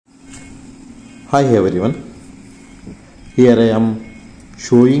Hi everyone, here I am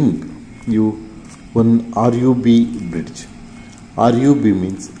showing you one RUB bridge. RUB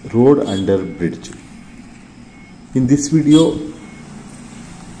means road under bridge. In this video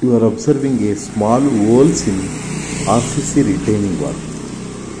you are observing a small holes in RCC retaining wall.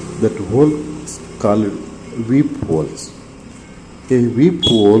 That hole is called weep holes. A weep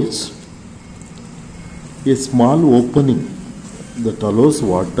holes a small opening that allows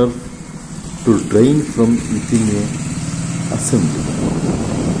water to drain from within a assembly.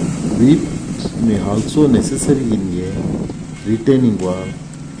 Weeps may also necessary in a retaining wall,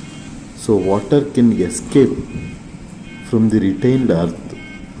 so water can escape from the retained earth,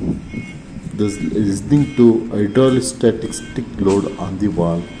 thus leading to hydrostatic load on the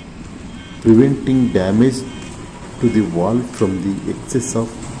wall, preventing damage to the wall from the excess of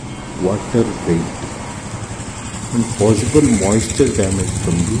water weight and possible moisture damage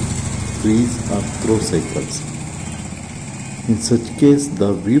from the freeze or throw cycles. In such case,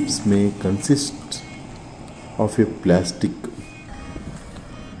 the weeps may consist of a plastic,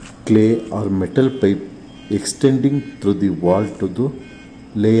 clay or metal pipe extending through the wall to the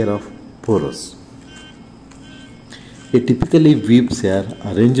layer of porous. Typically, weeps are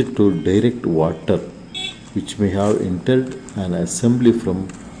arranged to direct water which may have entered an assembly from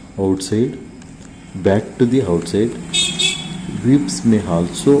outside back to the outside. Weeps may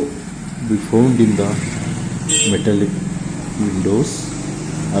also be found in the metallic windows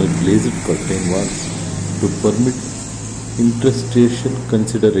or glazed curtain walls to permit interstitial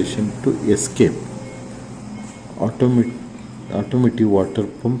consideration to escape. Automatic water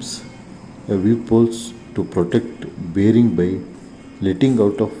pumps have weep holes to protect bearing by letting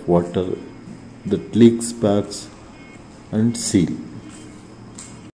out of water that leaks, sparks and seal.